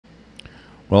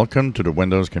Welcome to the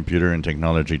Windows Computer and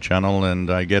Technology channel,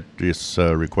 and I get this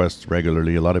request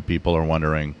regularly. A lot of people are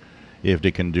wondering if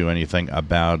they can do anything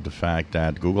about the fact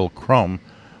that Google Chrome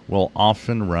will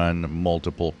often run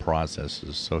multiple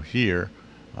processes. So here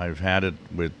I've had it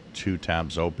with two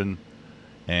tabs open,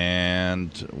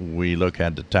 and we look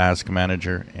at the Task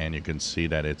Manager, and you can see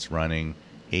that it's running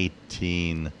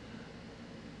 18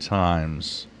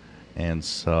 times. And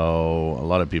so a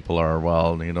lot of people are,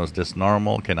 well, is this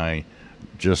normal? Can I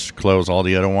just close all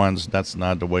the other ones? That's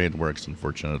not the way it works,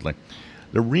 unfortunately.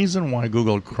 The reason why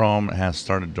Google Chrome has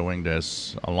started doing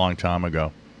this a long time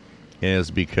ago is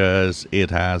because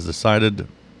it has decided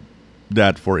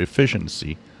that for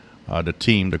efficiency,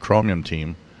 the Chromium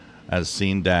team, has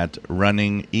seen that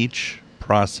running each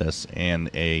process in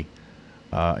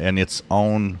its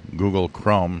own Google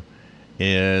Chrome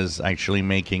is actually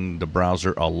making the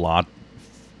browser a lot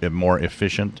more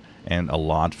efficient and a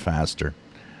lot faster.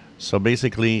 So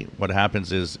basically what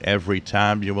happens is every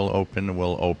tab you will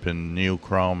open new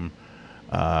Chrome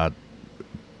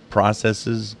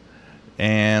processes,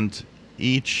 and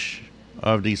each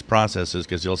of these processes,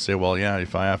 because you'll say, well, yeah,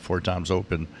 if I have 4 tabs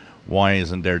open, why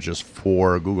isn't there just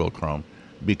 4 Google Chrome?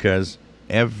 Because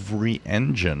every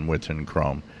engine within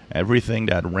Chrome, everything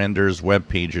that renders web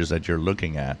pages that you're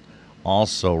looking at,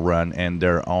 also run in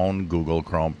their own Google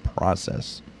Chrome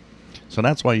process. So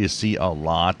that's why you see a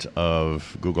lot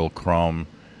of Google Chrome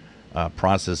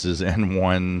processes in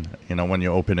one, when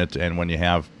you open it, and when you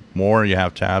have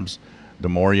tabs, the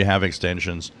more you have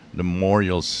extensions, the more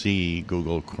you'll see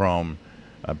Google Chrome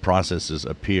processes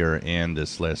appear in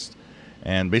this list.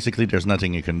 And basically there's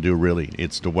nothing you can do really.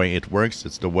 It's the way it works.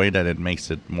 It's the way that it makes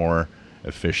it more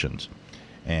efficient.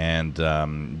 And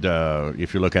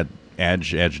if you look at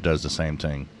Edge does the same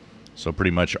thing. So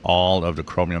pretty much all of the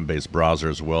Chromium-based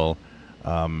browsers will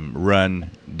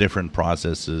run different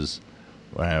processes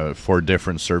for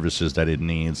different services that it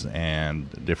needs and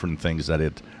different things that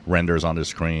it renders on the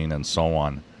screen and so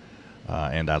on.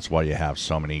 And that's why you have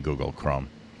so many Google Chrome.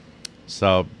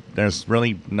 So there's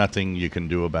really nothing you can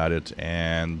do about it,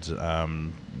 and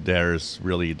that's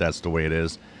the way it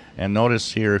is. And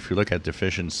notice here, if you look at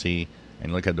efficiency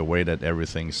and look at the way that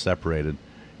everything's separated,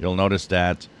 you'll notice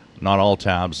that not all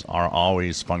tabs are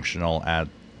always functional at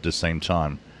the same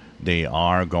time. They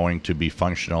are going to be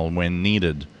functional when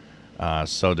needed.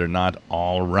 So they're not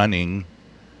all running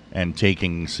and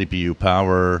taking CPU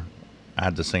power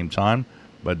at the same time,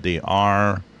 but they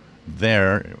are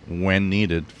there when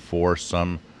needed for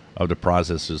some of the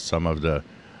processes, some of the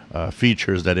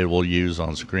features that it will use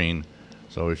on screen.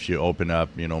 So if you open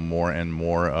up, more and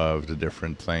more of the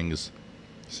different things,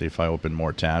 see if I open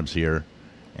more tabs here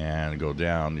and go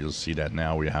down, you'll see that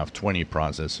now we have 20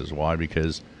 processes. Why?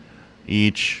 Because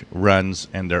each runs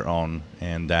in their own,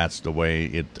 and that's the way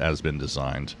it has been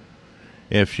designed.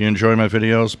 If you enjoy my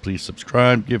videos, please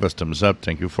subscribe, give us thumbs up.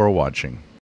 Thank you for watching.